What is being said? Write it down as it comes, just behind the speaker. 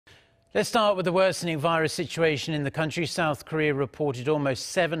Let's start with the worsening virus situation in the country. South Korea reported almost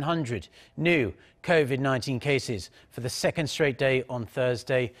 700 new COVID-19 cases for the second straight day on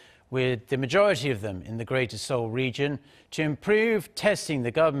Thursday, with the majority of them in the Greater Seoul region. To improve testing,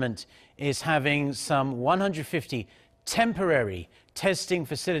 the government is having some 150 temporary testing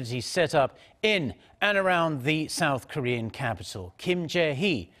facilities set up in and around the South Korean capital.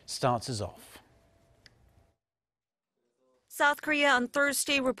 Jae-hee starts us off. South Korea on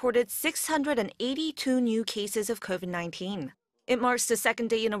Thursday reported 682 new cases of COVID-19. It marks the second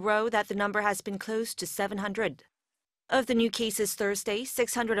day in a row that the number has been close to 700. Of the new cases Thursday,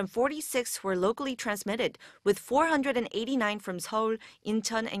 646 were locally transmitted, with 489 from Seoul,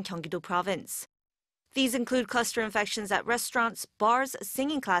 Incheon and Gyeonggi-do Province. These include cluster infections at restaurants, bars,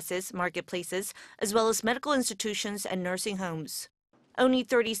 singing classes, marketplaces, as well as medical institutions and nursing homes. Only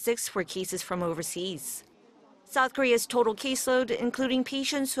 36 were cases from overseas. South Korea's total caseload, including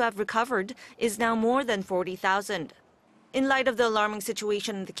patients who have recovered, is now more than 40,000. In light of the alarming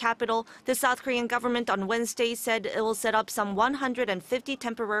situation in the capital, the South Korean government on Wednesday said it will set up some 150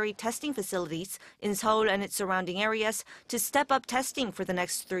 temporary testing facilities in Seoul and its surrounding areas to step up testing for the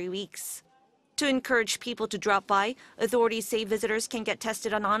next 3 weeks. To encourage people to drop by, authorities say visitors can get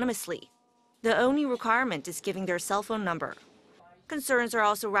tested anonymously. The only requirement is giving their cell phone number. Concerns are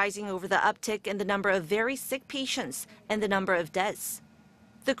also rising over the uptick in the number of very sick patients and the number of deaths.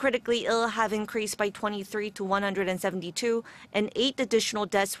 The critically ill have increased by 23 to 172, and 8 additional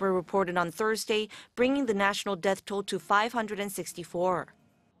deaths were reported on Thursday, bringing the national death toll to 564.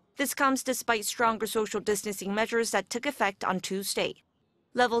 This comes despite stronger social distancing measures that took effect on Tuesday.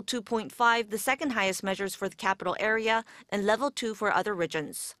 Level 2.5, the second highest measures for the capital area, and level 2 for other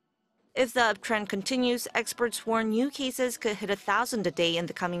regions. If the uptrend continues, experts warn new cases could hit 1,000 a day in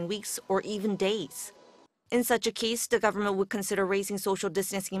the coming weeks or even days. In such a case, the government would consider raising social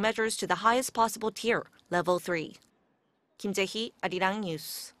distancing measures to the highest possible tier, level 3. Jae-hee, Arirang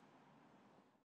News.